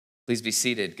Please be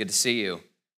seated. Good to see you.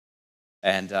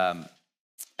 And I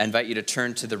invite you to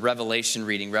turn to the Revelation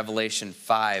reading, Revelation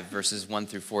 5, verses 1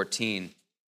 through 14.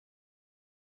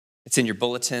 It's in your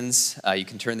bulletins. You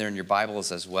can turn there in your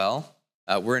Bibles as well.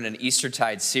 We're in an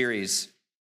Eastertide series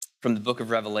from the book of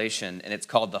Revelation, and it's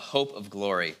called The Hope of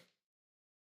Glory.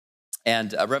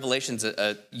 And Revelation's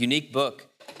a unique book.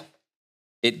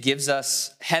 It gives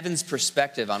us heaven's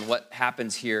perspective on what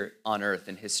happens here on earth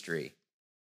in history.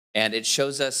 And it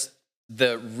shows us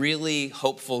the really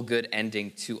hopeful, good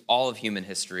ending to all of human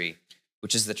history,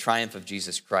 which is the triumph of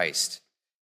Jesus Christ.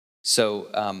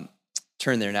 So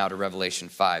turn there now to Revelation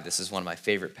 5. This is one of my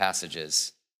favorite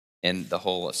passages in the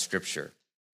whole of Scripture.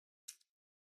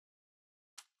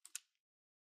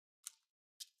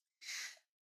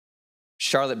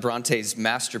 Charlotte Bronte's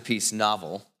masterpiece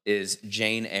novel is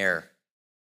Jane Eyre.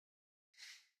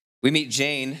 We meet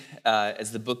Jane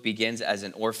as the book begins as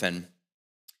an orphan.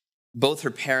 Both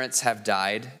her parents have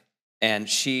died, and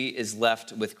she is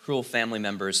left with cruel family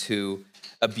members who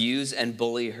abuse and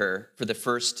bully her for the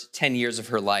first 10 years of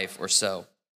her life or so.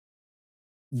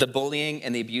 The bullying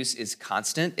and the abuse is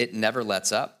constant. It never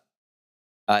lets up.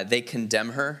 They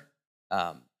condemn her,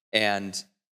 and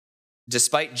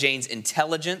despite Jane's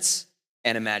intelligence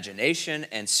and imagination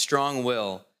and strong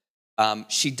will,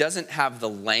 she doesn't have the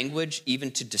language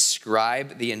even to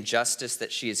describe the injustice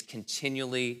that she is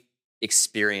continually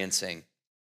experiencing.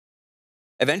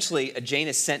 Eventually, Jane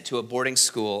is sent to a boarding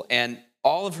school, and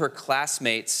all of her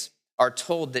classmates are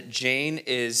told that Jane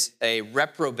is a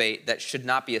reprobate that should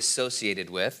not be associated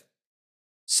with.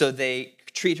 So they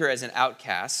treat her as an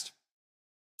outcast,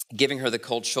 giving her the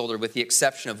cold shoulder, with the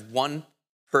exception of one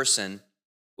person,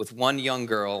 with one young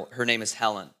girl. Her name is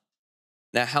Helen.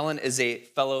 Now, Helen is a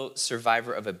fellow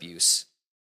survivor of abuse,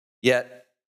 yet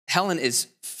Helen is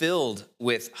filled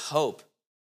with hope.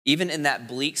 Even in that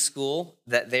bleak school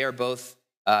that they are both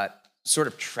sort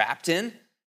of trapped in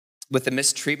with the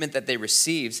mistreatment that they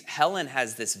receive, Helen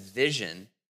has this vision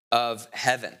of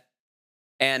heaven.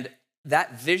 And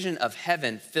that vision of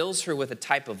heaven fills her with a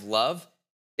type of love.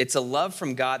 It's a love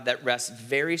from God that rests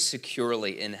very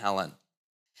securely in Helen.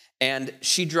 And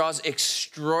she draws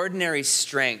extraordinary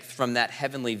strength from that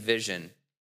heavenly vision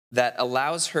that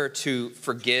allows her to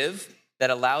forgive, that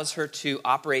allows her to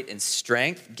operate in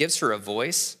strength, gives her a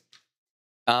voice.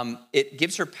 It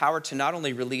gives her power to not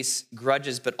only release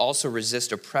grudges, but also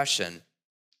resist oppression,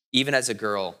 even as a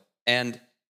girl. And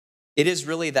it is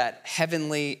really that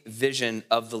heavenly vision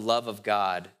of the love of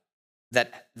God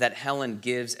that Helen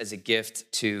gives as a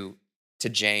gift to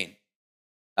Jane.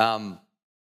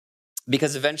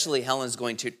 Because eventually Helen's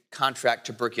going to contract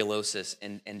tuberculosis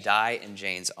and die in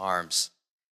Jane's arms.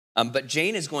 But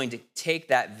Jane is going to take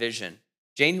that vision.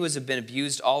 Jane, who has been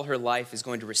abused all her life, is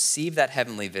going to receive that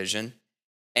heavenly vision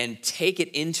and take it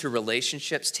into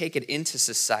relationships, take it into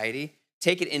society,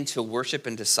 take it into worship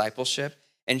and discipleship.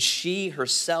 And she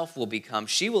herself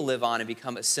she will live on and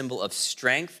become a symbol of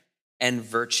strength and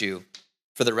virtue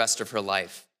for the rest of her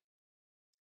life.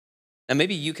 Now,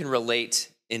 maybe you can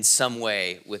relate in some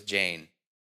way with Jane.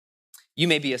 You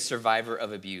may be a survivor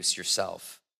of abuse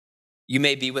yourself. You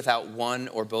may be without one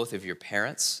or both of your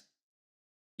parents.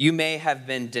 You may have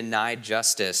been denied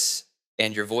justice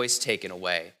and your voice taken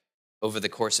away over the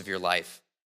course of your life.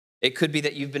 It could be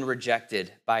that you've been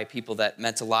rejected by people that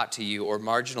meant a lot to you or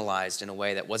marginalized in a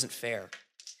way that wasn't fair.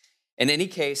 In any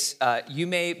case, you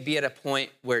may be at a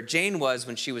point where Jane was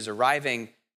when she was arriving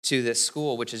to this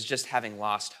school, which is just having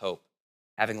lost hope.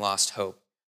 And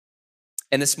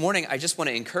this morning, I just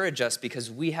want to encourage us because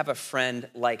we have a friend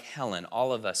like Helen,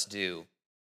 all of us do.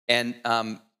 And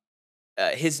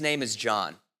his name is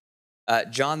John.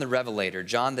 John the Revelator,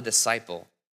 John the disciple.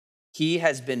 He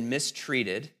has been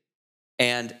mistreated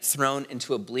and thrown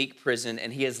into a bleak prison,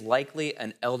 and he is likely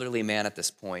an elderly man at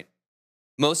this point.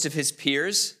 Most of his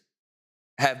peers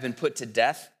have been put to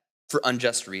death for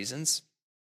unjust reasons.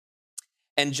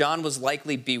 And John was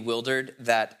likely bewildered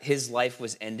that his life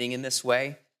was ending in this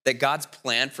way, that God's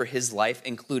plan for his life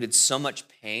included so much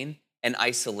pain and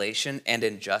isolation and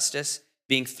injustice,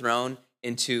 being thrown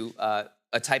into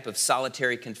a type of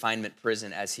solitary confinement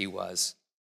prison as he was.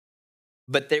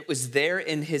 But it was there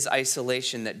in his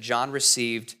isolation that John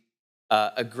received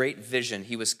a great vision.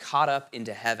 He was caught up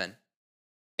into heaven,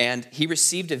 and he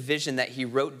received a vision that he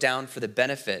wrote down for the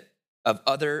benefit of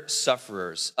other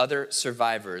sufferers, other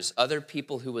survivors, other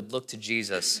people who would look to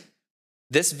Jesus.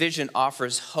 This vision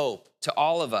offers hope to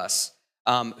all of us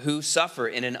who suffer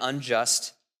in an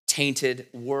unjust, tainted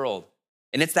world.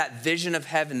 And it's that vision of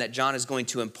heaven that John is going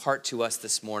to impart to us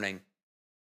this morning.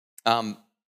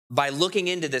 By looking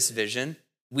into this vision,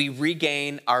 we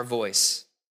regain our voice.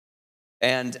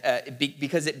 And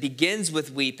because it begins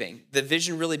with weeping. The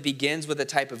vision really begins with a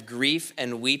type of grief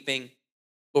and weeping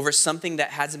over something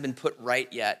that hasn't been put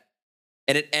right yet.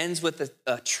 And it ends with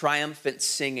a triumphant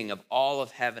singing of all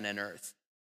of heaven and earth.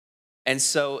 And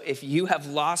so if you have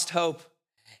lost hope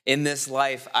in this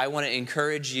life, I want to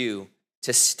encourage you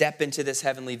to step into this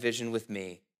heavenly vision with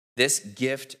me, this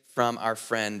gift from our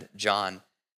friend John.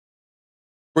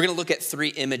 We're going to look at 3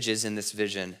 images in this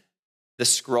vision: the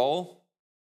scroll,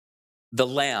 the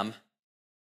lamb,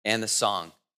 and the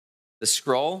song. The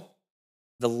scroll,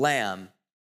 the lamb,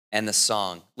 and the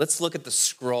song. Let's look at the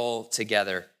scroll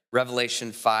together.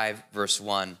 Revelation 5, verse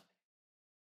 1.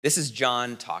 This is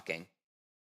John talking.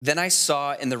 Then I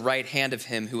saw in the right hand of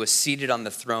him who was seated on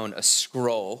the throne a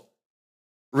scroll,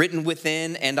 written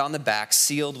within and on the back,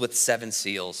 sealed with 7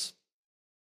 seals.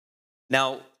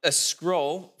 Now, a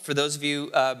scroll, for those of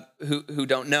you who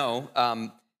don't know,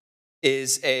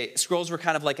 scrolls were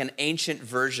kind of like an ancient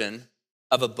version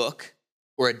of a book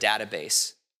or a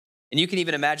database. And you can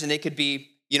even imagine they could be,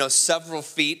 several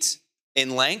feet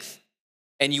in length,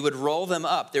 and you would roll them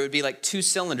up. There would be like 2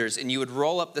 cylinders, and you would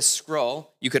roll up the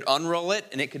scroll. You could unroll it,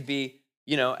 and it could be,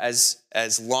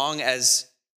 as long as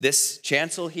this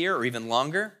chancel here or even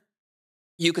longer.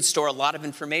 You could store a lot of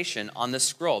information on the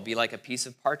scroll, be like a piece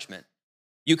of parchment.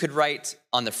 You could write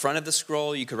on the front of the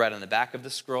scroll. You could write on the back of the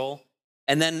scroll.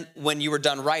 And then when you were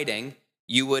done writing,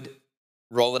 you would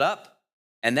roll it up.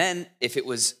 And then if it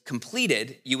was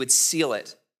completed, you would seal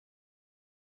it.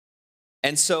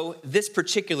 And so this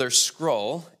particular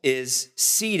scroll is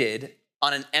seated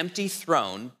on an empty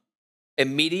throne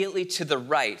immediately to the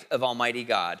right of Almighty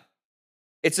God.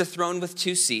 It's a throne with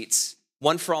 2 seats,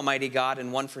 one for Almighty God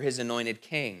and one for his anointed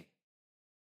king.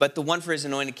 But the one for his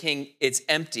anointed king, it's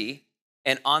empty.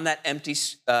 And on that empty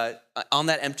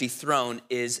throne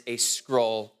is a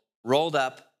scroll rolled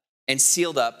up and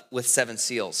sealed up with 7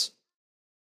 seals.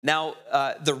 Now,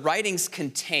 the writings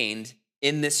contained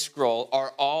in this scroll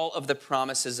are all of the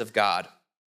promises of God.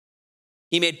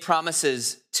 He made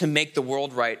promises to make the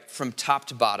world right from top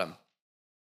to bottom.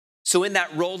 So in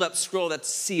that rolled up scroll that's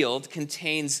sealed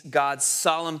contains God's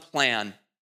solemn plan,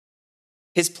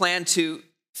 his plan to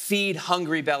feed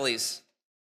hungry bellies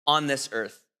on this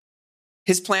earth,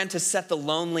 his plan to set the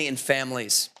lonely in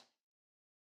families.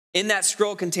 In that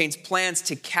scroll contains plans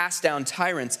to cast down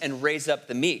tyrants and raise up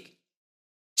the meek,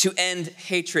 to end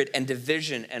hatred and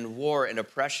division and war and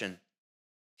oppression.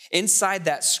 Inside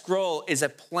that scroll is a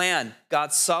plan,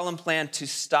 God's solemn plan to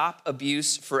stop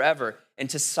abuse forever and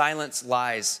to silence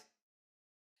lies.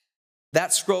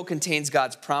 That scroll contains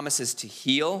God's promises to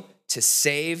heal, to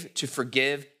save, to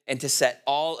forgive, and to set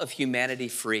all of humanity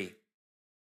free.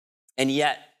 And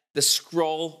yet, the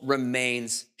scroll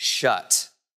remains shut.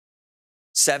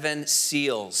 7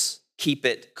 seals keep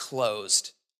it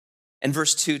closed. And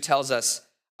verse 2 tells us,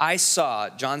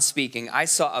 John speaking, I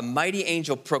saw a mighty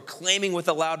angel proclaiming with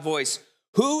a loud voice,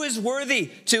 "Who is worthy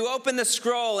to open the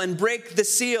scroll and break the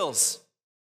seals?"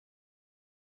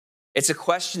 It's a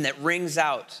question that rings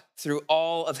out through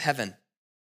all of heaven.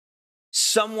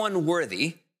 Someone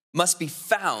worthy must be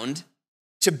found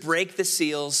to break the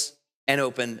seals and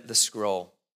open the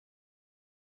scroll.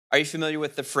 Are you familiar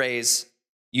with the phrase,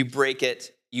 "You break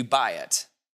it, you buy it"?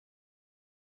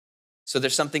 So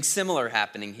there's something similar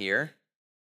happening here,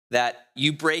 that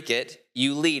you break it,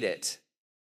 you lead it.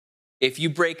 If you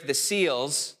break the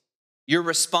seals, you're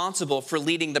responsible for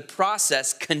leading the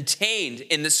process contained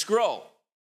in the scroll.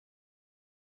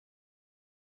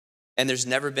 And there's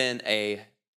never been a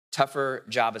tougher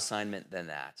job assignment than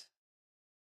that.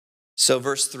 So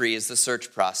verse 3 is the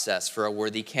search process for a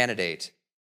worthy candidate.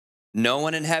 No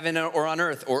one in heaven or on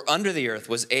earth or under the earth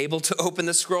was able to open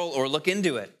the scroll or look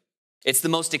into it. It's the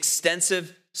most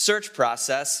extensive search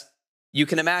process you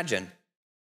can imagine.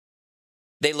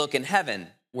 They look in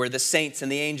heaven, where the saints and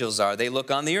the angels are. They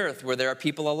look on the earth, where there are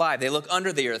people alive. They look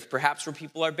under the earth, perhaps where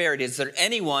people are buried. Is there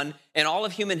anyone in all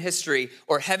of human history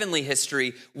or heavenly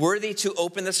history worthy to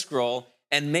open the scroll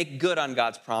and make good on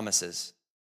God's promises?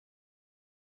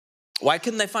 Why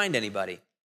couldn't they find anybody?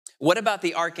 What about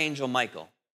the archangel Michael?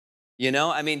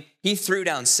 He threw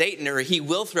down Satan, or he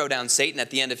will throw down Satan at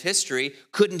the end of history.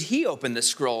 Couldn't he open the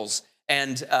scrolls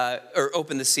or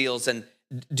open the seals and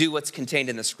do what's contained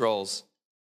in the scrolls?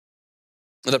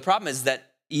 Well, the problem is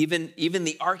that even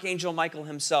the archangel Michael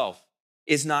himself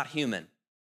is not human.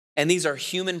 And these are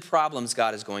human problems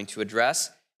God is going to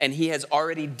address, and he has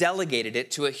already delegated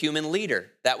it to a human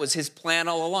leader. That was his plan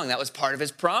all along. That was part of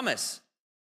his promise.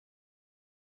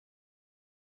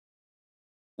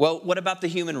 Well, what about the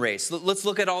human race? Let's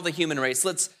look at all the human race.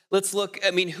 Let's look,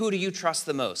 who do you trust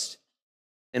the most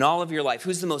in all of your life?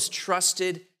 Who's the most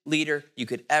trusted leader you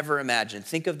could ever imagine.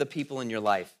 Think of the people in your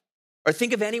life, or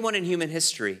think of anyone in human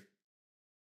history.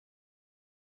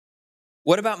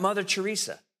 What about Mother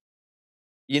Teresa?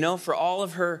 For all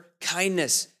of her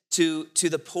kindness to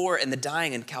the poor and the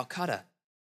dying in Calcutta.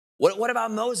 What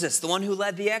about Moses, the one who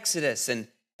led the Exodus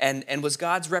and was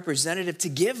God's representative to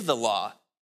give the law?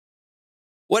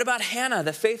 What about Hannah,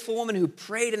 the faithful woman who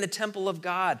prayed in the temple of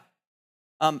God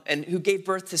and who gave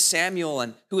birth to Samuel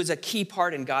and who is a key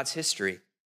part in God's history?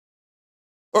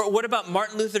 Or what about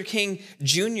Martin Luther King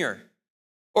Jr.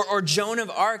 or Joan of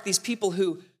Arc, these people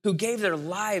who gave their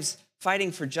lives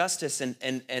fighting for justice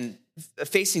and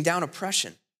facing down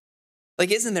oppression?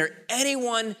 Like, isn't there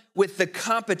anyone with the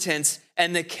competence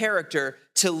and the character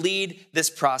to lead this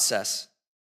process?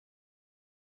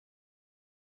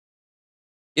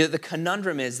 The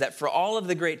conundrum is that for all of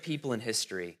the great people in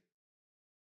history,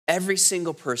 every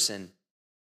single person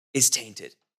is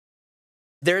tainted.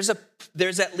 There's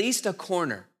at least a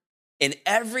corner in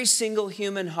every single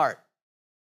human heart,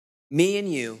 me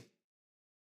and you,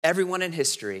 everyone in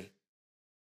history,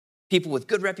 people with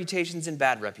good reputations and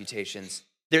bad reputations.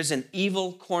 There's an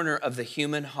evil corner of the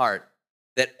human heart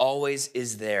that always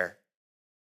is there.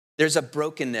 There's a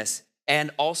brokenness,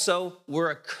 and also we're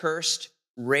a cursed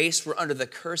race. We're under the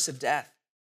curse of death.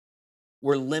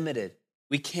 We're limited.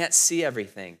 We can't see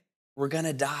everything. We're going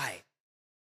to die.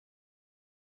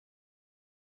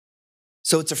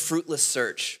 So it's a fruitless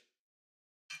search.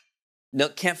 No,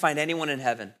 can't find anyone in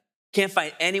heaven. Can't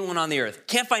find anyone on the earth.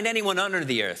 Can't find anyone under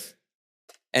the earth.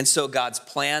 And so God's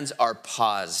plans are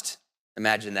paused.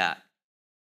 Imagine that.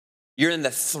 You're in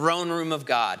the throne room of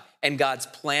God, and God's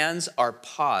plans are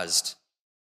paused.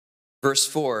 Verse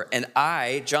 4, and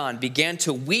I, John, began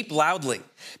to weep loudly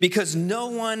because no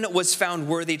one was found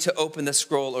worthy to open the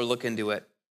scroll or look into it.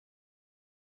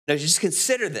 Now, just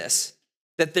consider this,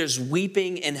 that there's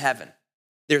weeping in heaven.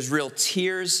 There's real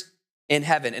tears in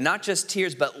heaven, and not just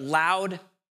tears, but loud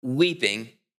weeping.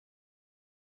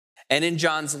 And in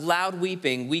John's loud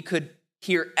weeping, we could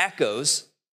hear echoes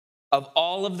of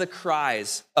all of the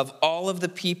cries of all of the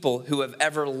people who have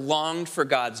ever longed for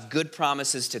God's good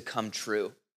promises to come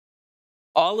true.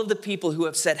 All of the people who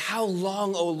have said, how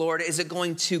long, O Lord, is it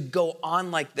going to go on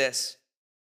like this?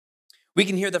 We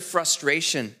can hear the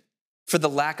frustration for the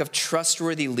lack of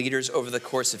trustworthy leaders over the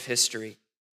course of history.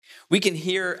 We can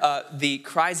hear the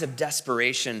cries of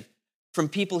desperation from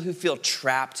people who feel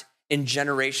trapped in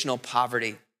generational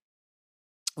poverty.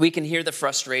 We can hear the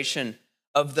frustration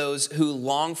of those who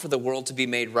long for the world to be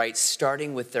made right,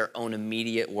 starting with their own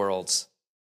immediate worlds.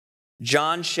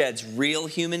 John sheds real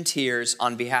human tears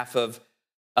on behalf of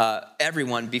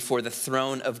everyone before the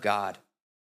throne of God.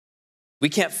 We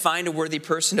can't find a worthy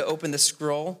person to open the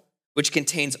scroll, which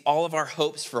contains all of our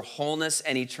hopes for wholeness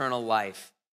and eternal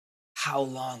life. How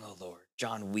long, O Lord?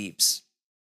 John weeps.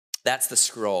 That's the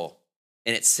scroll,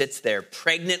 and it sits there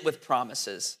pregnant with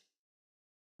promises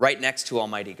right next to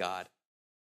Almighty God.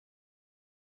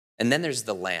 And then there's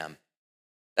the Lamb.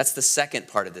 That's the second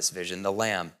part of this vision, the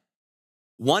Lamb.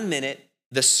 1 minute,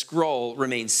 the scroll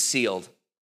remains sealed,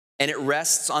 and it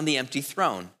rests on the empty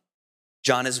throne.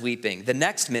 John is weeping. The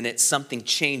next minute, something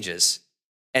changes,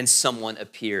 and someone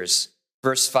appears.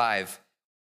 Verse 5,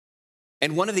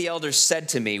 and one of the elders said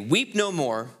to me, weep no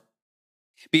more.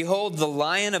 Behold, the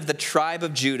Lion of the tribe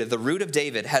of Judah, the Root of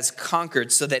David, has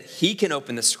conquered so that he can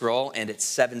open the scroll and its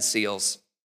 7 seals.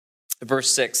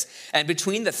 Verse 6, and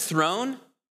between the throne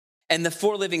and the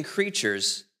 4 living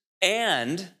creatures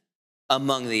and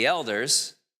among the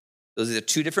elders, those are the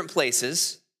 2 different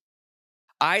places,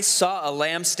 I saw a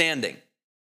lamb standing,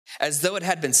 as though it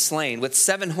had been slain, with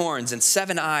 7 horns and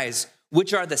 7 eyes,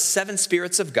 which are the 7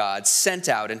 spirits of God sent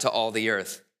out into all the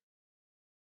earth.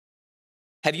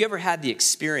 Have you ever had the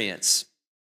experience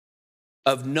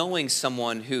of knowing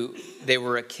someone who they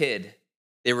were a kid,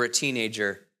 they were a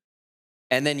teenager,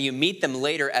 and then you meet them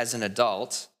later as an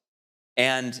adult,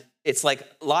 and it's like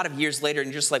a lot of years later, and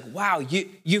you're just like, wow,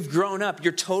 you've grown up.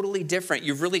 You're totally different.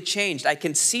 You've really changed. I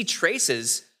can see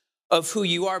traces of who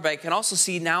you are, but I can also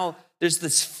see now there's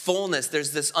this fullness,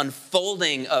 there's this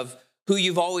unfolding of who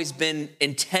you've always been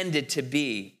intended to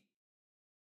be.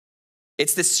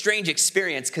 It's this strange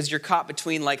experience because you're caught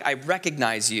between like, I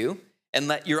recognize you, and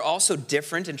that you're also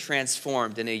different and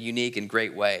transformed in a unique and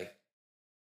great way.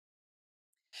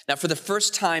 Now, for the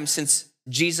first time since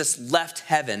Jesus left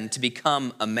heaven to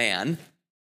become a man,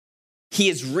 he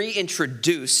is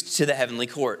reintroduced to the heavenly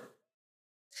court.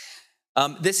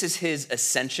 This is his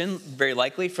ascension, very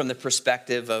likely from the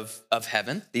perspective of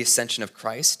heaven, the ascension of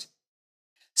Christ.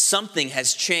 Something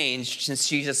has changed since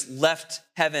Jesus left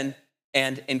heaven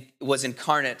and was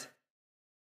incarnate.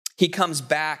 He comes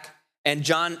back And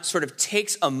John sort of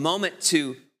takes a moment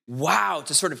to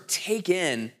sort of take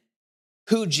in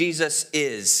who Jesus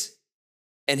is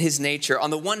and his nature. On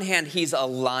the one hand, he's a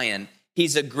lion.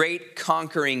 He's a great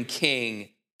conquering king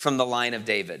from the line of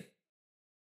David.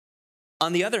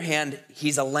 On the other hand,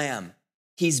 he's a lamb.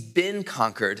 He's been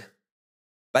conquered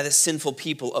by the sinful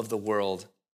people of the world.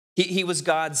 He was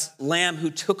God's lamb who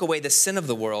took away the sin of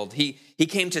the world. He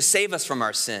came to save us from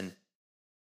our sin.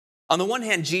 On the one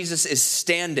hand, Jesus is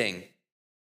standing.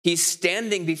 He's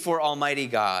standing before Almighty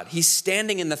God. He's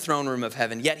standing in the throne room of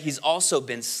heaven, yet he's also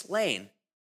been slain.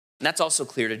 And that's also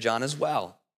clear to John as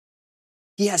well.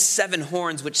 He has 7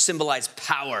 horns, which symbolize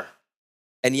power.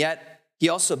 And yet, he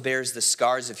also bears the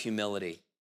scars of humility.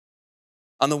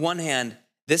 On the one hand,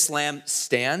 this lamb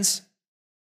stands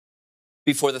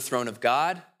before the throne of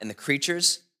God and the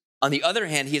creatures. On the other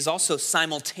hand, he is also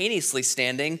simultaneously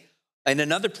standing in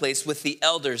another place with the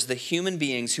elders, the human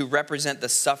beings who represent the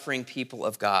suffering people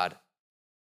of God.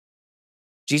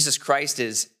 Jesus Christ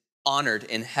is honored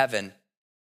in heaven,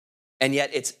 and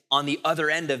yet it's on the other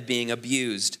end of being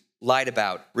abused, lied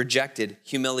about, rejected,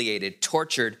 humiliated,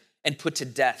 tortured, and put to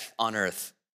death on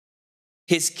earth.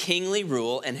 His kingly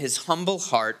rule and his humble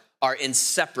heart are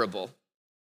inseparable.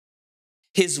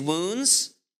 His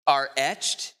wounds are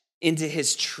etched into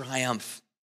his triumph.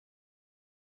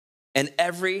 And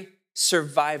every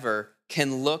survivor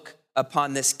can look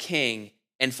upon this king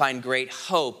and find great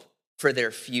hope for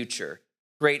their future,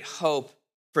 great hope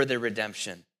for their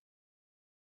redemption.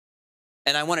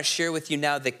 And I want to share with you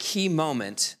now the key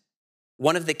moment,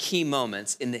 one of the key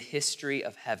moments in the history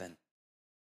of heaven.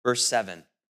 Verse 7.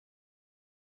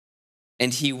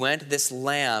 And this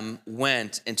lamb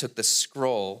went and took the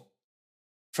scroll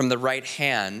from the right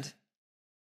hand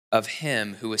of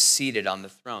him who was seated on the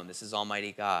throne. This is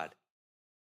Almighty God.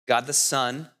 God the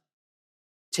Son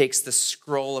takes the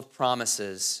scroll of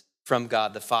promises from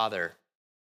God the Father.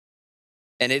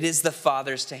 And it is the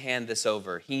Father's to hand this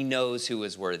over. He knows who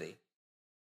is worthy.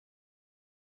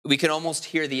 We can almost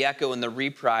hear the echo and the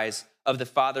reprise of the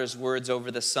Father's words over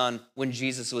the Son when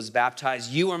Jesus was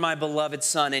baptized. You are my beloved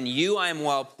Son, and you I am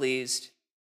well pleased.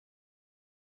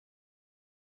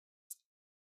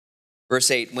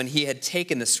 Verse 8, when he had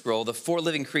taken the scroll, the 4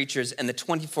 living creatures and the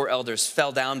 24 elders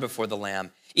fell down before the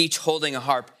Lamb, each holding a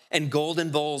harp and golden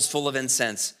bowls full of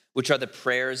incense, which are the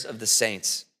prayers of the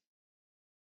saints.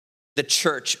 The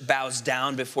church bows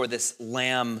down before this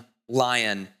lamb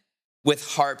lion with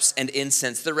harps and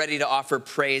incense. They're ready to offer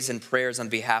praise and prayers on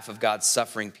behalf of God's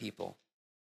suffering people.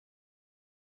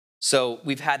 So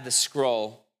we've had the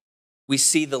scroll, we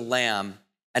see the lamb,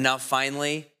 and now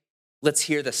finally, let's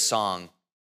hear the song.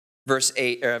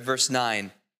 Verse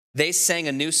 9, they sang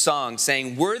a new song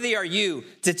saying, worthy are you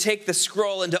to take the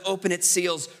scroll and to open its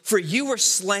seals, for you were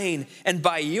slain, and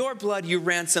by your blood you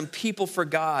ransomed people for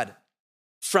God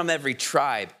from every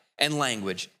tribe and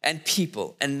language and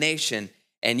people and nation,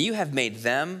 and you have made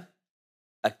them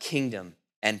a kingdom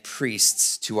and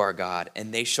priests to our God,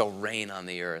 and they shall reign on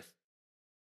the earth.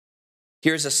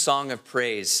 Here's a song of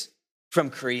praise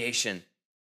from creation,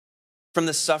 from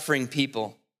the suffering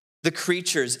people, the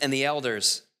creatures and the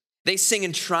elders. They sing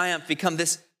in triumph because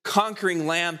this conquering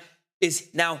lamb is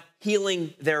now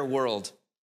healing their world.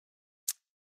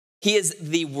 He is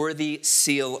the worthy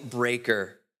seal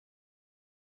breaker.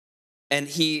 And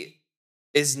he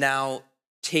is now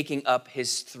taking up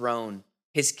his throne,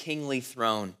 his kingly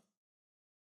throne.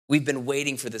 We've been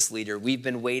waiting for this leader. We've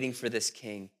been waiting for this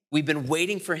king. We've been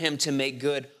waiting for him to make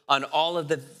good on all of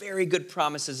the very good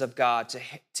promises of God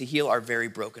to heal our very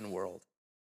broken world.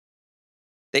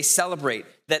 They celebrate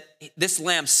that this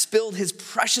lamb spilled his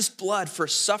precious blood for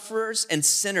sufferers and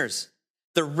sinners,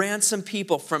 the ransomed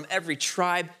people from every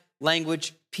tribe,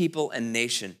 language, people, and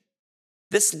nation.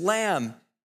 This lamb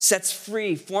sets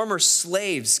free former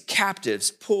slaves,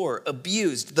 captives, poor,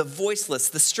 abused, the voiceless,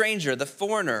 the stranger, the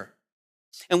foreigner.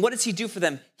 And what does he do for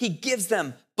them? He gives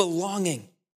them belonging.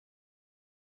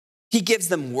 He gives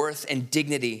them worth and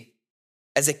dignity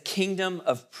as a kingdom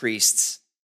of priests.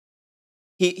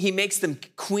 He makes them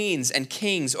queens and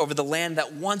kings over the land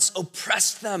that once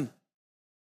oppressed them.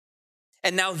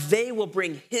 And now they will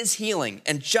bring his healing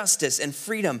and justice and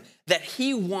freedom that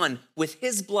he won with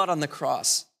his blood on the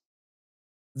cross.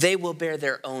 They will bear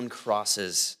their own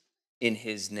crosses in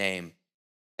his name.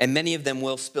 And many of them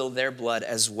will spill their blood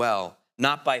as well,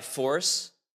 not by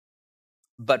force,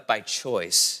 but by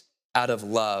choice, out of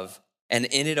love. And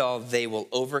in it all, they will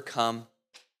overcome,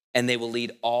 and they will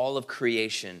lead all of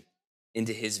creation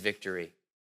into his victory.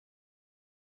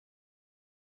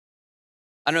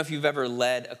 I don't know if you've ever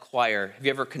led a choir. Have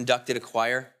you ever conducted a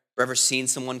choir or ever seen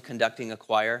someone conducting a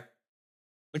choir?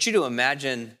 I want you to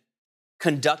imagine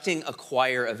conducting a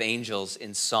choir of angels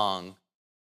in song.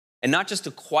 And not just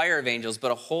a choir of angels,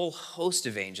 but a whole host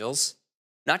of angels,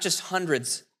 not just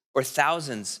hundreds or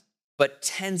thousands, but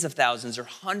tens of thousands or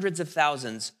hundreds of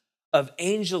thousands of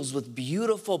angels with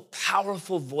beautiful,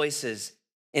 powerful voices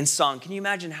in song. Can you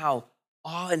imagine how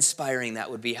awe-inspiring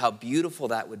that would be, how beautiful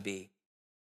that would be?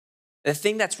 The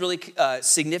thing that's really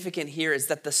significant here is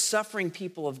that the suffering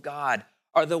people of God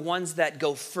are the ones that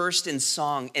go first in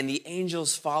song, and the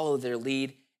angels follow their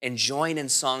lead and join in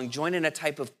song, join in a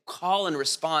type of call and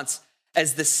response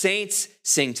as the saints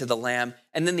sing to the Lamb,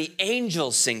 and then the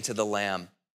angels sing to the Lamb.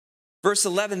 Verse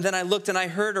 11, then I looked and I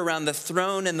heard around the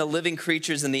throne and the living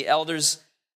creatures and the elders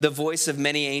the voice of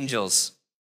many angels,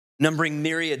 numbering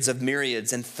myriads of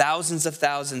myriads and thousands of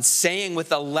thousands, saying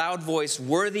with a loud voice,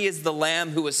 worthy is the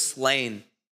Lamb who was slain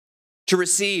to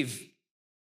receive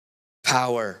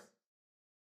power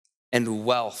and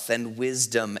wealth and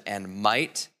wisdom and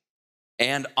might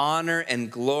and honor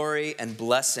and glory and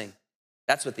blessing.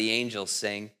 That's what the angels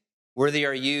sing. Worthy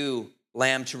are you,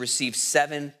 Lamb, to receive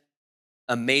 7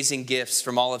 amazing gifts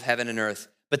from all of heaven and earth.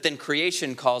 But then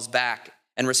creation calls back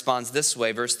and responds this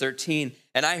way, verse 13.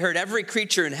 And I heard every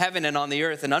creature in heaven and on the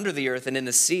earth and under the earth and in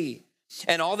the sea,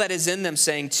 and all that is in them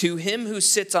saying, to him who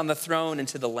sits on the throne and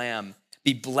to the Lamb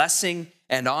be blessing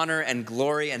and honor and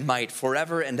glory and might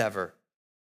forever and ever.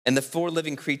 And the 4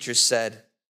 living creatures said,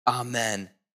 Amen.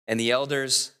 And the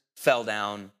elders fell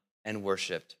down and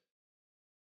worshiped.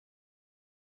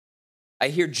 I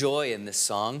hear joy in this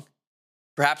song.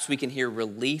 Perhaps we can hear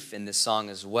relief in this song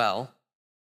as well,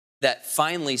 that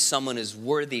finally someone is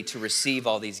worthy to receive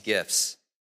all these gifts: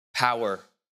 power,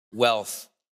 wealth,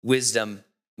 wisdom,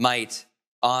 might,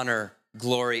 honor,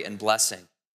 glory, and blessing.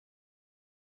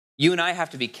 You and I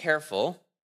have to be careful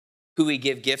who we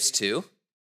give gifts to.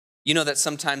 You know that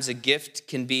sometimes a gift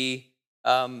can be,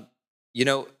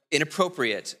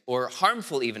 inappropriate or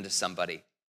harmful even to somebody.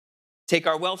 Take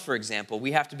our wealth, for example.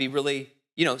 We have to be really,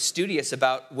 studious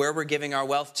about where we're giving our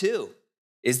wealth to.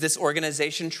 Is this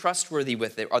organization trustworthy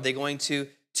with it? Are they going to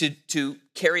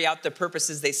carry out the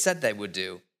purposes they said they would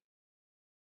do?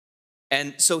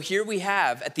 And so here we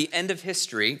have, at the end of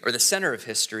history, or the center of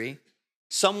history,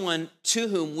 someone to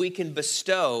whom we can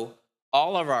bestow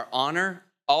all of our honor,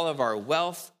 all of our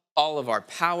wealth, all of our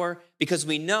power, because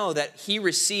we know that he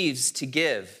receives to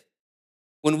give.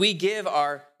 When we give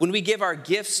our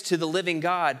gifts to the living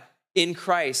God in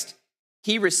Christ,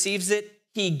 he receives it,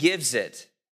 he gives it.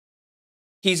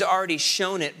 He's already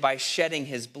shown it by shedding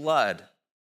his blood.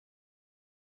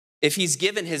 If he's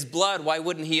given his blood, why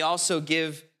wouldn't he also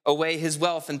give away his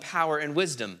wealth and power and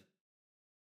wisdom?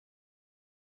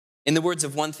 In the words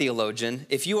of one theologian,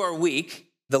 if you are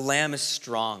weak, the Lamb is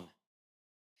strong.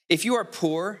 If you are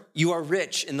poor, you are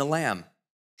rich in the Lamb.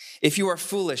 If you are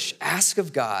foolish, ask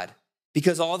of God,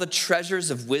 because all the treasures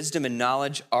of wisdom and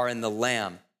knowledge are in the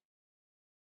Lamb.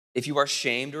 If you are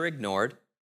shamed or ignored,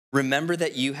 remember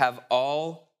that you have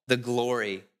all the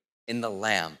glory in the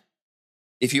Lamb.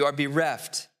 If you are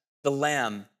bereft, the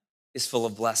Lamb is full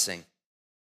of blessing.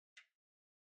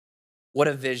 What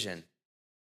a vision.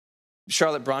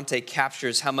 Charlotte Bronte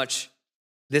captures how much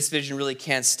this vision really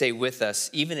can stay with us,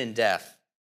 even in death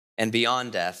and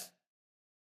beyond death.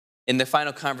 In the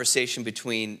final conversation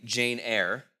between Jane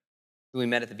Eyre, who we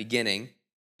met at the beginning,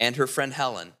 and her friend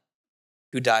Helen,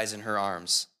 who dies in her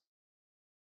arms.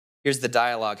 Here's the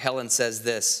dialogue. Helen says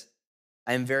this,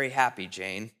 I am very happy,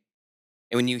 Jane.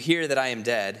 And when you hear that I am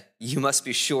dead, you must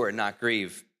be sure and not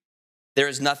grieve. There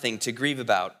is nothing to grieve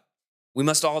about. We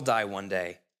must all die one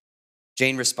day.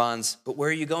 Jane responds, but where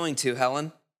are you going to,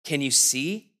 Helen? Can you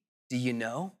see? Do you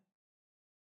know?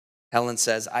 Helen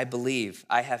says, I believe.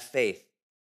 I have faith.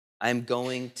 I am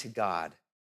going to God.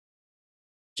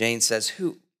 Jane says,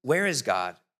 where is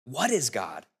God? What is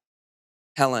God?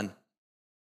 Helen,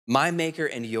 my maker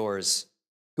and yours,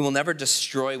 who will never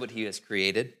destroy what he has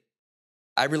created.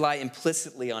 I rely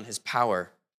implicitly on his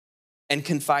power and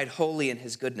confide wholly in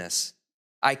his goodness.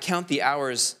 I count the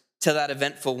hours till that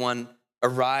eventful one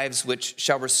arrives, which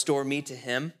shall restore me to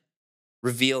him,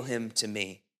 reveal him to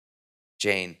me.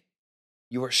 Jane,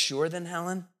 you are sure then,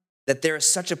 Helen, that there is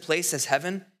such a place as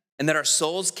heaven and that our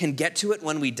souls can get to it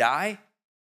when we die?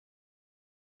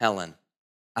 Helen,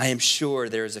 I am sure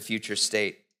there is a future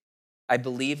state. I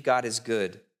believe God is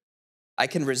good. I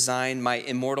can resign my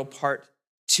immortal part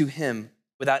to him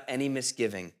without any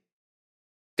misgiving.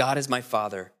 God is my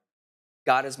Father.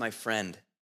 God is my friend.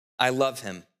 I love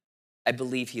him. I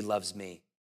believe he loves me.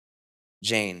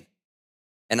 Jane,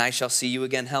 and I shall see you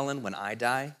again, Helen, when I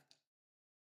die?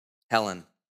 Helen,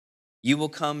 you will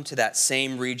come to that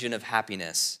same region of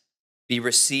happiness, be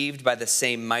received by the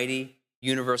same mighty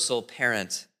universal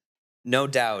parent. No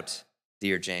doubt,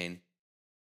 dear Jane.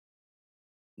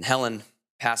 And Helen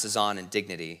passes on in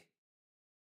dignity.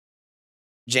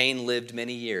 Jane lived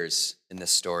many years in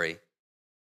this story,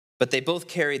 but they both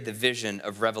carried the vision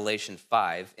of Revelation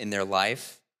 5 in their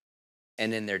life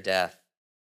and in their death.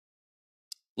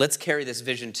 Let's carry this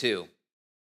vision too,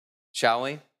 shall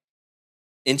we?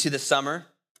 Into the summer,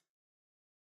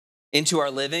 into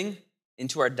our living,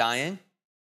 into our dying.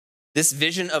 This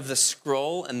vision of the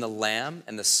scroll and the lamb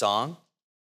and the song.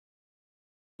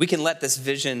 We can let this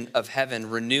vision of heaven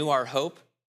renew our hope,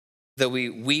 though we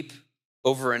weep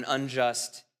over an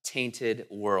unjust, tainted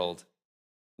world.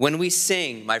 When we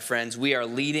sing, my friends, we are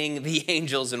leading the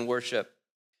angels in worship.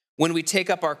 When we take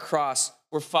up our cross,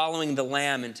 we're following the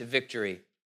Lamb into victory.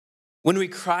 When we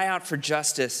cry out for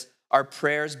justice, our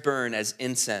prayers burn as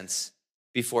incense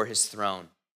before his throne.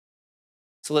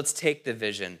 So let's take the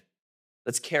vision.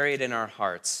 Let's carry it in our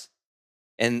hearts.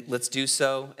 And let's do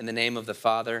so in the name of the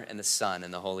Father and the Son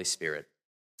and the Holy Spirit.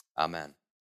 Amen.